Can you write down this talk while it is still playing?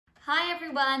Hi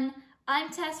everyone, I'm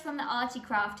Tess from the Arty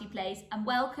Crafty Place and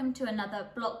welcome to another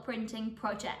block printing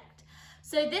project.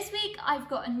 So this week I've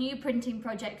got a new printing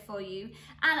project for you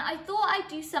and I thought I'd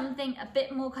do something a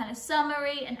bit more kind of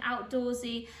summery and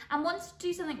outdoorsy and wanted to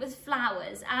do something with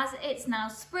flowers. As it's now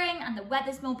spring and the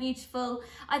weather's more beautiful,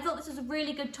 I thought this was a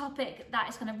really good topic that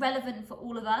is kind of relevant for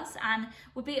all of us and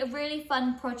would be a really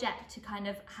fun project to kind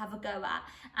of have a go at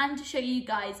and to show you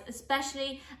guys,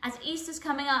 especially as Easter's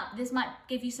coming up. This might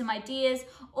give you some ideas,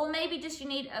 or maybe just you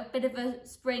need a bit of a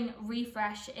spring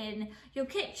refresh in your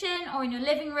kitchen or in your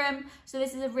living room. So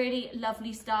this is a really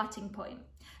lovely starting point.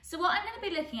 So what I'm going to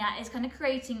be looking at is kind of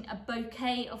creating a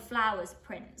bouquet of flowers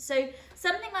print. So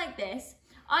something like this,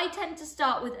 I tend to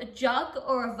start with a jug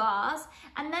or a vase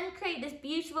and then create this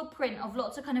beautiful print of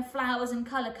lots of kind of flowers and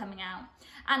colour coming out.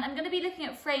 And I'm going to be looking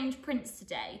at framed prints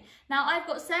today. Now I've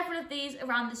got several of these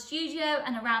around the studio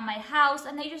and around my house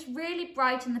and they just really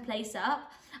brighten the place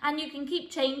up. And you can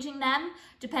keep changing them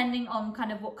depending on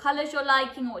kind of what colours you're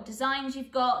liking or what designs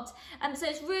you've got. So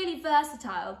it's really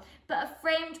versatile, but a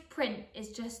framed print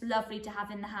is just lovely to have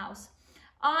in the house.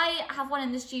 I have one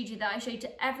in the studio that I show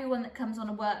to everyone that comes on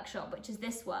a workshop, which is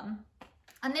this one.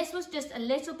 And this was just a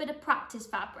little bit of practice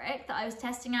fabric that I was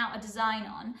testing out a design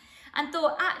on and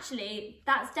thought, actually,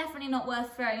 that's definitely not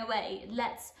worth throwing away.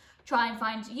 Let's try and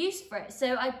find use for it.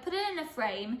 So I put it in a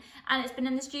frame and it's been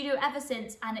in the studio ever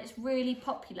since and it's really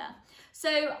popular.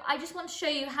 So I just want to show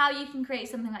you how you can create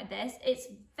something like this. It's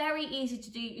very easy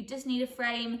to do. You just need a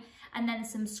frame and then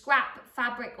some scrap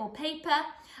fabric or paper.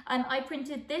 I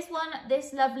printed this one,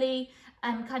 this lovely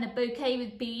kind of bouquet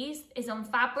with bees is on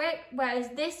fabric, whereas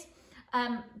this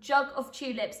jug of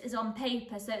tulips is on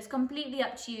paper. So it's completely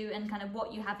up to you and kind of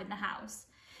what you have in the house.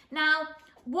 Now,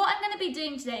 what I'm going to be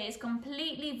doing today is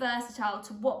completely versatile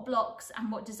to what blocks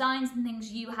and what designs and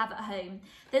things you have at home.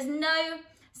 There's no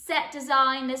set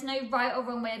design, there's no right or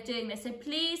wrong way of doing this. So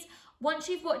please, once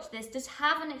you've watched this, just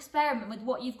have an experiment with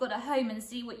what you've got at home and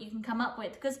see what you can come up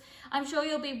with, because I'm sure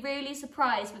you'll be really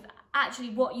surprised with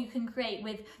actually what you can create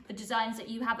with the designs that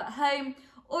you have at home.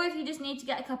 Or if you just need to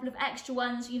get a couple of extra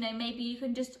ones, you know, maybe you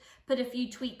can just put a few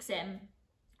tweaks in.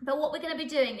 But what we're going to be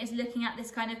doing is looking at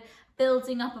this kind of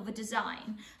building up of a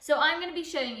design. So I'm going to be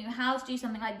showing you how to do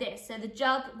something like this. So the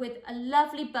jug with a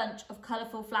lovely bunch of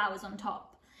colourful flowers on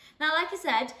top. Now, like I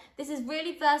said, this is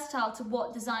really versatile to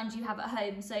what designs you have at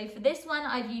home. So for this one,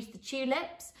 I've used the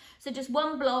tulips. So just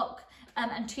one block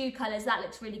and two colours. That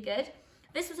looks really good.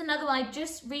 This was another one I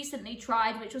just recently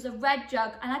tried, which was a red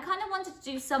jug. And I kind of wanted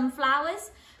to do some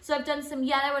flowers. So I've done some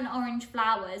yellow and orange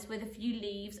flowers with a few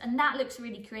leaves. And that looks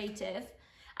really creative.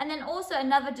 And then also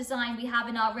another design we have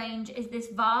in our range is this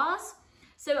vase.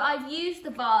 So I've used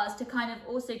the vase to kind of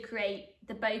also create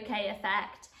the bouquet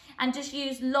effect and just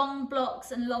use long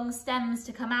blocks and long stems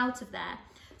to come out of there.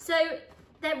 So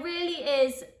there really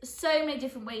is so many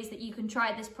different ways that you can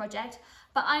try this project,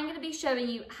 but I'm going to be showing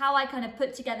you how I kind of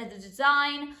put together the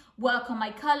design, work on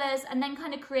my colours, and then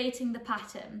kind of creating the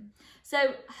pattern.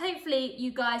 So hopefully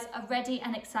you guys are ready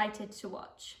and excited to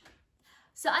watch.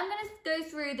 So I'm going to go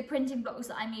through the printing blocks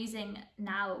that I'm using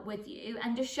now with you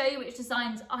and just show you which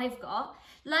designs I've got.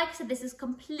 Like I said, this is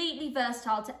completely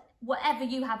versatile to whatever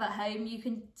you have at home. You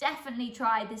can definitely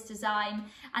try this design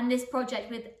and this project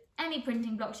with any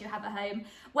printing blocks you have at home.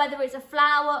 Whether it's a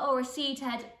flower or a seed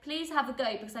head, please have a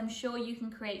go because I'm sure you can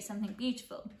create something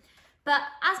beautiful. But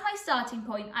as my starting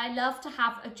point, I love to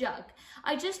have a jug.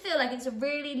 I just feel like it's a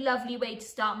really lovely way to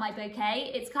start my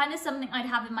bouquet. It's kind of something I'd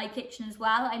have in my kitchen as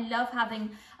well. I love having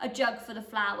a jug full of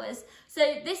flowers. So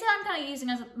this I'm kind of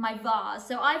using as my vase.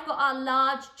 So I've got our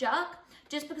large jug,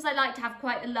 just because I like to have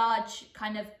quite a large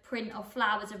kind of print of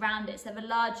flowers around it. So the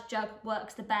large jug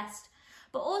works the best.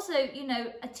 But also, you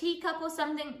know, a teacup or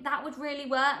something, that would really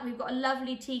work. We've got a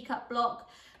lovely teacup block.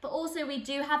 But also we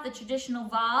do have the traditional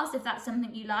vase, if that's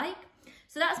something you like.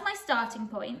 So that's my starting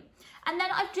point. And then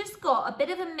I've just got a bit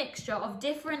of a mixture of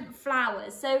different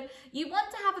flowers. So you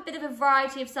want to have a bit of a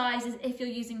variety of sizes if you're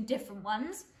using different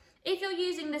ones. If you're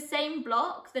using the same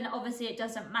block, then obviously it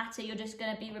doesn't matter. You're just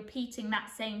going to be repeating that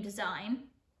same design.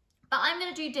 But I'm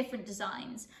going to do different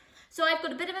designs. So I've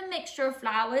got a bit of a mixture of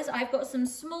flowers. I've got some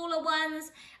smaller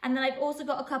ones and then I've also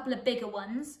got a couple of bigger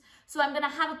ones. So I'm going to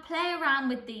have a play around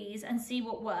with these and see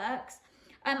what works.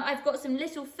 I've got some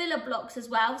little filler blocks as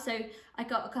well. So I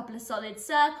got a couple of solid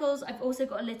circles. I've also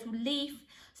got a little leaf.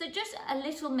 So just a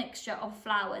little mixture of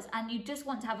flowers, and you just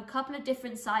want to have a couple of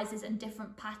different sizes and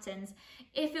different patterns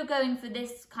if you're going for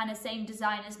this kind of same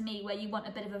design as me where you want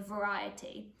a bit of a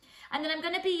variety. And then I'm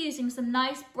going to be using some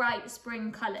nice bright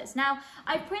spring colours. Now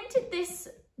I printed this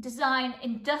design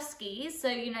in duskies, so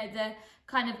you know the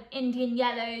kind of Indian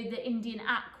yellow, the Indian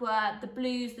aqua, the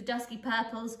blues, the dusky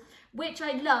purples, which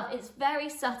I love. It's very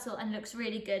subtle and looks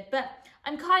really good, but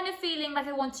I'm kind of feeling like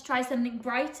I want to try something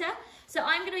brighter. So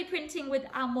I'm going to be printing with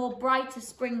our more brighter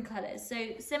spring colours, so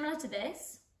similar to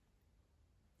this.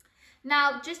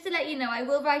 Now, just to let you know, I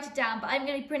will write it down, but I'm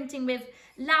going to be printing with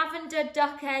lavender,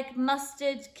 duck egg,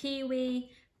 mustard,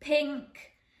 kiwi,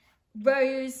 pink,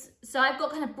 rose. So I've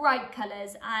got kind of bright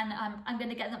colours, and I'm going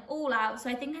to get them all out.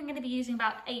 So I think I'm going to be using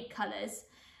about 8 colours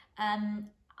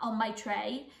on my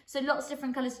tray. So lots of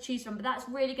different colours to choose from, but that's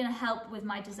really going to help with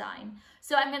my design.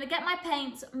 So I'm going to get my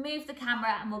paints, move the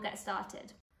camera, and we'll get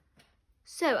started.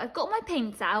 So I've got my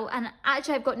paints out, and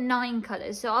actually I've got 9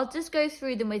 colours, so I'll just go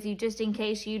through them with you just in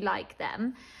case you like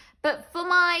them. But for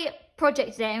my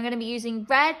project today, I'm going to be using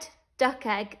red, duck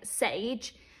egg,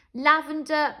 sage,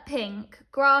 lavender, pink,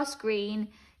 grass green,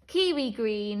 kiwi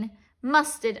green,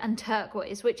 mustard and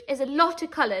turquoise, which is a lot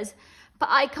of colours, but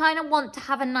I kind of want to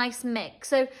have a nice mix.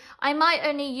 So I might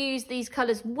only use these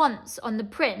colours once on the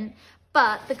print,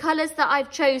 but the colours that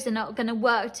I've chosen are going to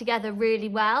work together really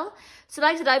well. So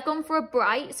like I said, I've gone for a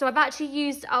bright. So I've actually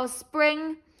used our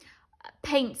spring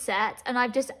paint set, and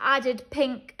I've just added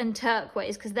pink and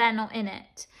turquoise because they're not in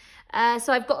it.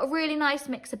 So I've got a really nice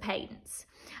mix of paints.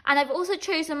 And I've also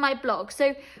chosen my block.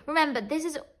 So remember, this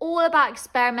is all about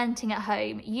experimenting at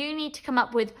home. You need to come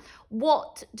up with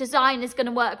what design is going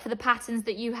to work for the patterns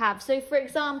that you have. So for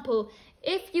example,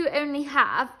 if you only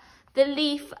have the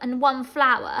leaf and 1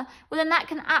 flower, well then that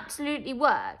can absolutely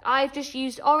work. I've just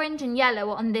used orange and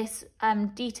yellow on this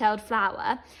detailed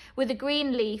flower with a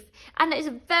green leaf, and it's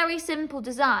a very simple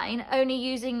design, only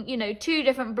using, you know, 2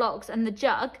 different blocks and the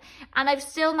jug, and I've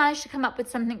still managed to come up with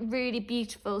something really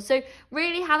beautiful. So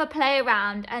really have a play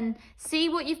around and see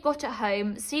what you've got at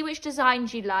home, see which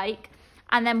designs you like,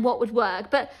 and then what would work.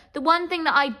 But the one thing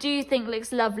that I do think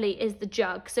looks lovely is the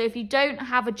jug. So if you don't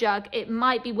have a jug, it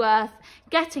might be worth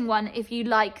getting one if you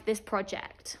like this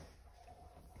project.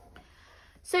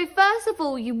 So first of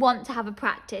all, you want to have a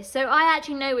practice. So I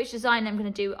actually know which design I'm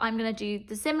going to do. I'm going to do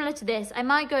the similar to this. I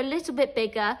might go a little bit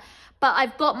bigger, but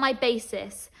I've got my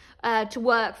basis to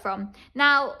work from.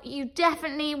 Now, you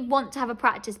definitely want to have a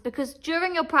practice, because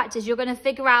during your practice, you're going to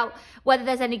figure out whether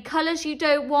there's any colours you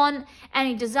don't want,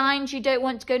 any designs you don't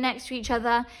want to go next to each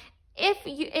other. If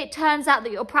it turns out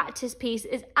that your practice piece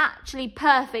is actually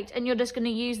perfect and you're just going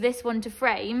to use this one to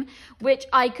frame, which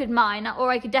I could mine, or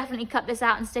I could definitely cut this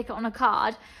out and stick it on a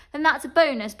card, then that's a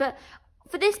bonus. But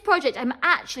for this project, I'm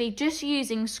actually just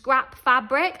using scrap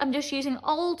fabric. I'm just using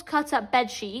old cut up bed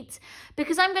sheets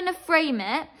because I'm going to frame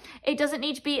it. It doesn't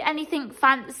need to be anything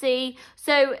fancy.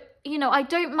 So, you know, I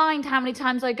don't mind how many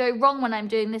times I go wrong when I'm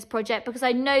doing this project, because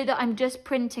I know that I'm just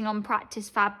printing on practice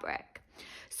fabric.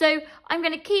 So I'm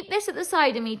going to keep this at the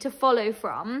side of me to follow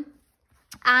from.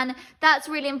 And that's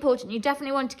really important. You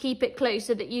definitely want to keep it close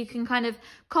so that you can kind of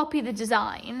copy the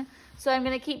design. So I'm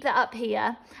going to keep that up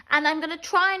here, and I'm going to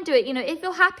try and do it, you know, if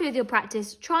you're happy with your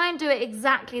practice, try and do it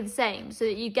exactly the same so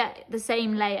that you get the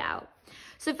same layout.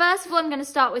 So first of all, I'm going to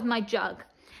start with my jug.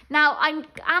 Now,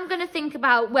 I'm going to think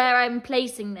about where I'm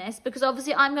placing this, because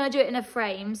obviously I'm going to do it in a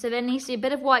frame, so there needs to be a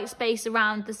bit of white space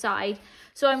around the side.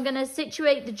 So I'm going to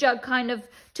situate the jug kind of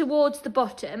towards the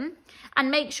bottom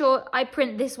and make sure I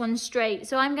print this one straight.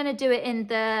 So I'm going to do it in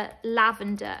the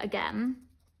lavender again.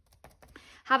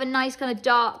 Have a nice kind of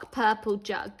dark purple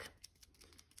jug.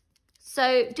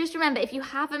 So just remember, if you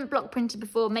haven't block printed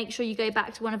before, make sure you go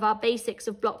back to one of our basics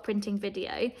of block printing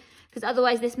video, because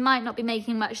otherwise this might not be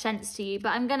making much sense to you. But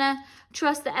I'm going to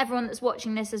trust that everyone that's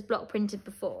watching this has block printed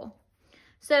before.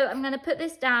 So I'm going to put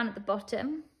this down at the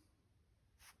bottom.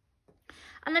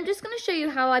 And I'm just going to show you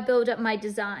how I build up my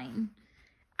design.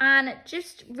 And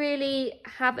just really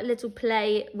have a little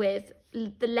play with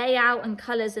the layout and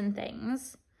colours and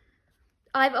things.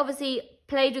 I've obviously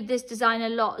played with this design a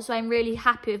lot, so I'm really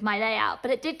happy with my layout,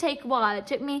 but it did take a while. It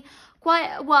took me quite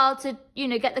a while to, you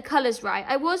know, get the colours right.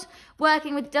 I was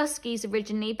working with duskies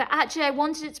originally, but actually I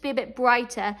wanted it to be a bit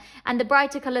brighter, and the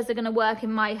brighter colours are going to work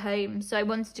in my home, so I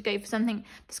wanted to go for something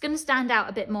that's going to stand out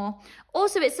a bit more.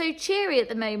 Also, it's so cheery at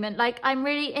the moment. Like, I'm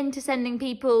really into sending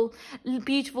people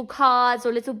beautiful cards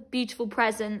or little beautiful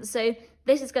presents, so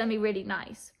this is going to be really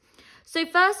nice. So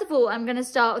first of all, I'm going to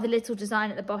start with a little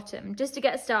design at the bottom, just to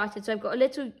get started. So I've got a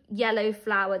little yellow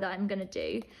flower that I'm going to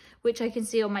do, which I can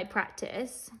see on my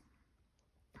practice.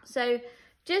 So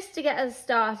just to get us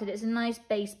started, it's a nice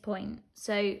base point.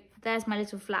 So there's my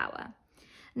little flower.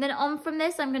 And then on from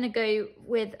this, I'm going to go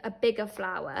with a bigger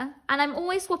flower. And I'm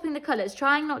always swapping the colours,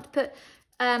 trying not to put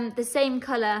the same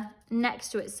colour next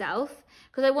to itself,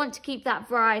 because I want to keep that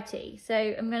variety. So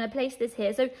I'm going to place this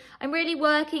here. So I'm really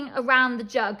working around the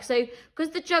jug. So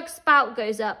because the jug spout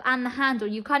goes up and the handle,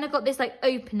 you kind of got this like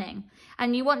opening,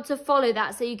 and you want to follow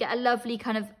that so you get a lovely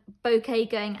kind of bouquet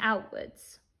going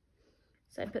outwards.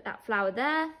 So I put that flower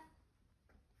there.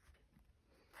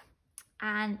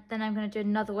 And then I'm going to do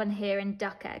another one here in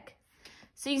duck egg.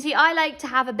 So you see, I like to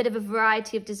have a bit of a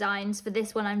variety of designs for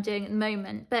this one I'm doing at the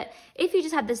moment. But if you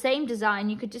just had the same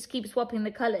design, you could just keep swapping the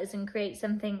colours and create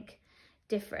something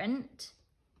different.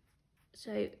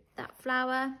 So that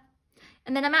flower.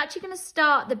 And then I'm actually going to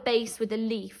start the base with a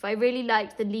leaf. I really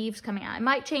like the leaves coming out. I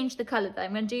might change the colour though.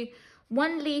 I'm going to do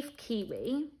one leaf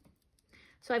kiwi.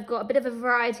 So I've got a bit of a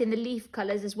variety in the leaf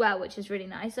colours as well, which is really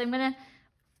nice. So I'm going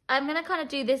to kind of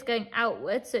do this going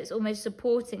outwards, so it's almost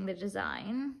supporting the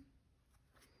design.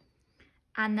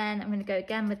 And then I'm going to go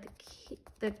again with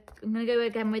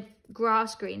with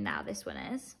grass green now. This one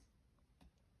is.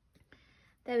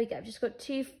 There we go. I've just got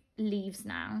 2 leaves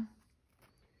now.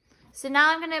 So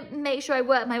now I'm going to make sure I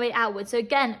work my way outwards. So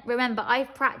again, remember,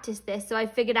 I've practiced this, so I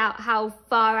figured out how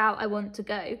far out I want to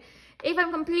go. If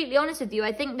I'm completely honest with you,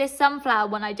 I think this sunflower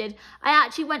one I did, I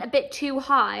actually went a bit too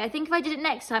high. I think if I did it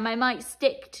next time, I might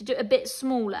stick to do a bit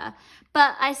smaller,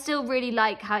 but I still really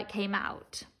like how it came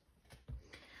out.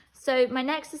 So my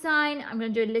next design, I'm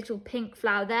going to do a little pink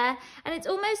flower there, and it's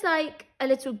almost like a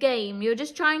little game. You're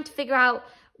just trying to figure out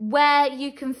where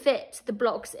you can fit the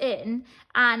blocks in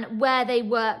and where they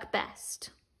work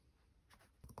best.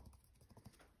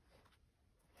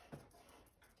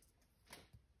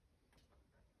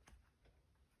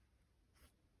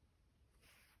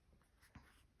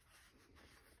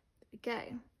 Go.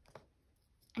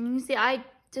 And you can see I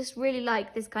just really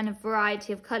like this kind of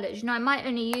variety of colours. You know, I might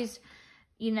only use,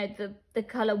 you know, the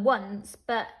colour once,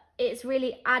 but it's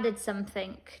really added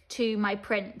something to my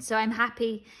print. So I'm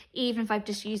happy even if I've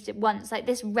just used it once. Like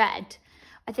this red,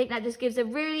 I think that just gives a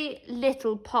really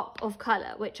little pop of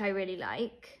colour, which I really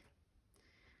like.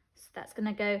 So that's going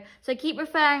to go. So I keep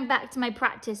referring back to my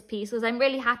practice piece because I'm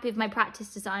really happy with my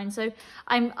practice design. So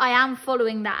I am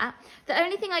following that. The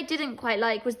only thing I didn't quite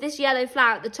like was this yellow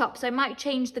flower at the top. So I might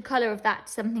change the colour of that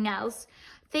to something else.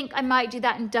 I think I might do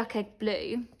that in duck egg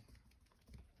blue.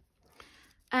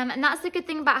 And that's the good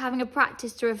thing about having a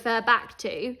practice to refer back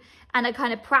to and a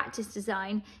kind of practice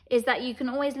design is that you can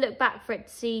always look back for it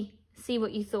to see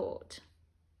what you thought.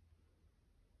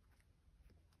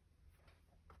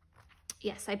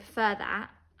 Yes, I prefer that.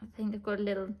 I think I've got a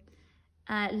little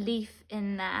leaf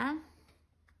in there.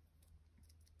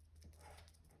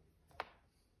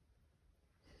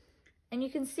 And you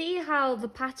can see how the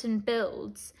pattern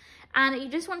builds, and you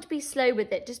just want to be slow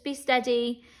with it. Just be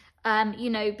steady. You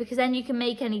know, because then you can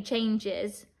make any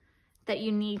changes that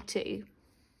you need to.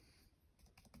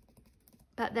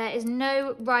 But there is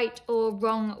no right or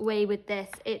wrong way with this.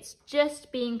 It's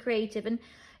just being creative. And,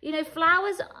 you know,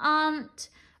 flowers aren't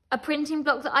a printing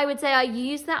block that I would say I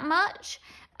use that much.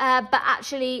 But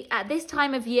actually, at this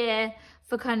time of year,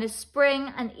 for kind of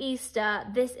spring and Easter,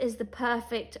 this is the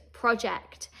perfect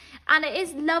project. And it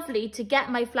is lovely to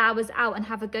get my flowers out and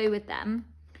have a go with them.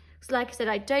 So like I said,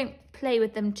 I don't play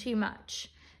with them too much.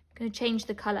 I'm going to change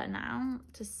the colour now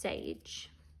to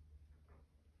sage.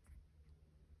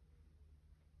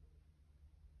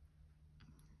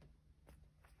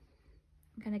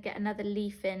 I'm going to get another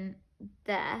leaf in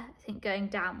there, I think going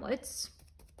downwards.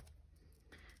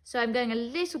 So I'm going a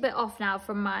little bit off now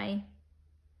from my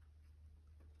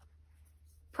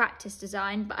practice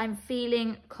design, but I'm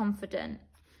feeling confident.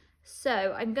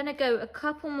 So I'm going to go a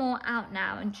couple more out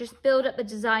now and just build up the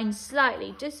design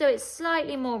slightly, just so it's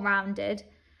slightly more rounded.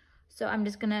 So I'm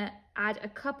just going to add a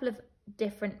couple of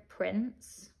different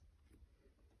prints.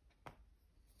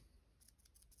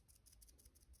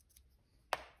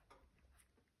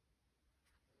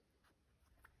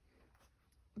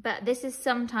 But this is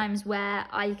sometimes where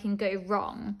I can go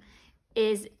wrong,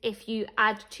 is if you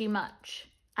add too much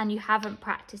and you haven't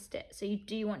practiced it. So you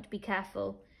do want to be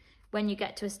careful when you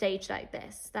get to a stage like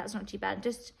this. That's not too bad.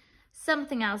 Just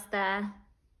something else there.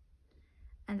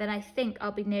 And then I think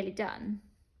I'll be nearly done.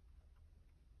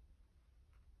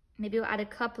 Maybe we'll add a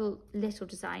couple little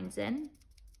designs in.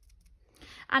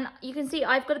 And you can see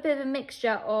I've got a bit of a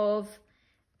mixture of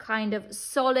kind of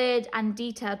solid and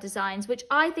detailed designs, which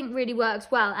I think really works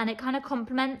well. And it kind of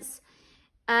complements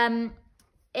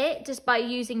it just by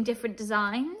using different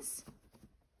designs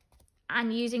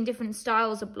and using different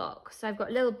styles of blocks. So I've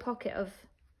got a little pocket of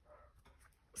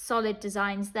solid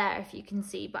designs there, if you can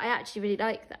see, but I actually really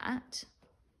like that.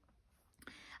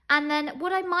 And then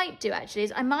what I might do actually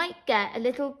is I might get a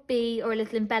little bee or a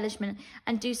little embellishment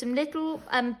and do some little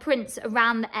prints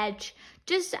around the edge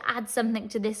just to add something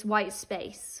to this white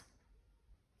space.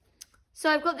 So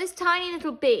I've got this tiny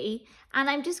little bee and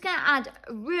I'm just going to add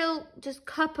a real just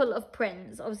couple of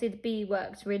prints. Obviously the bee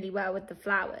works really well with the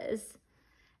flowers,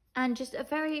 and just a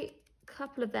very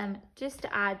couple of them just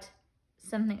to add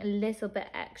something a little bit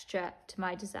extra to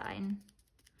my design.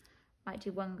 Might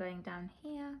do one going down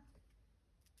here.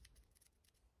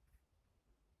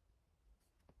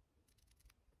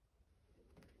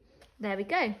 There we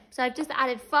go. So I've just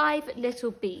added 5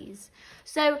 little bees.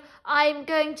 So I'm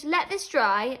going to let this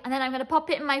dry and then I'm going to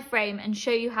pop it in my frame and show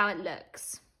you how it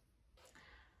looks.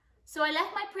 So I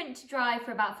left my print to dry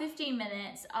for about 15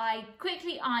 minutes. I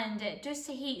quickly ironed it just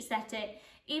to heat set it.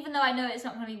 Even though I know it's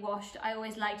not going to be washed, I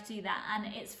always like to do that,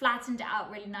 and it's flattened it out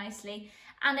really nicely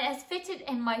and it has fitted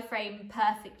in my frame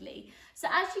perfectly. So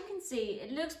as you can see,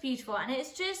 it looks beautiful and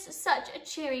it's just such a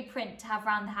cheery print to have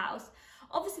around the house.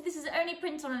 Obviously this is only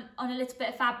printed on a little bit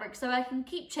of fabric, so I can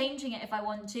keep changing it if I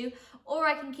want to, or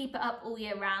I can keep it up all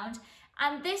year round.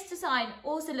 And this design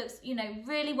also looks, you know,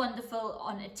 really wonderful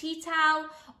on a tea towel,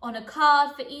 on a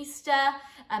card for Easter,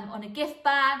 on a gift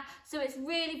bag. So it's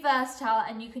really versatile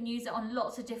and you can use it on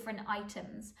lots of different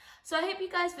items. So I hope you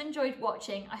guys have enjoyed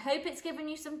watching. I hope it's given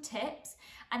you some tips,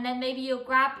 and then maybe you'll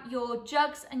grab your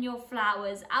jugs and your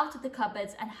flowers out of the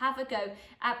cupboards and have a go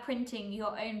at printing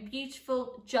your own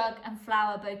beautiful jug and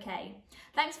flower bouquet.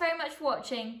 Thanks very much for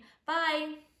watching.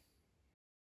 Bye.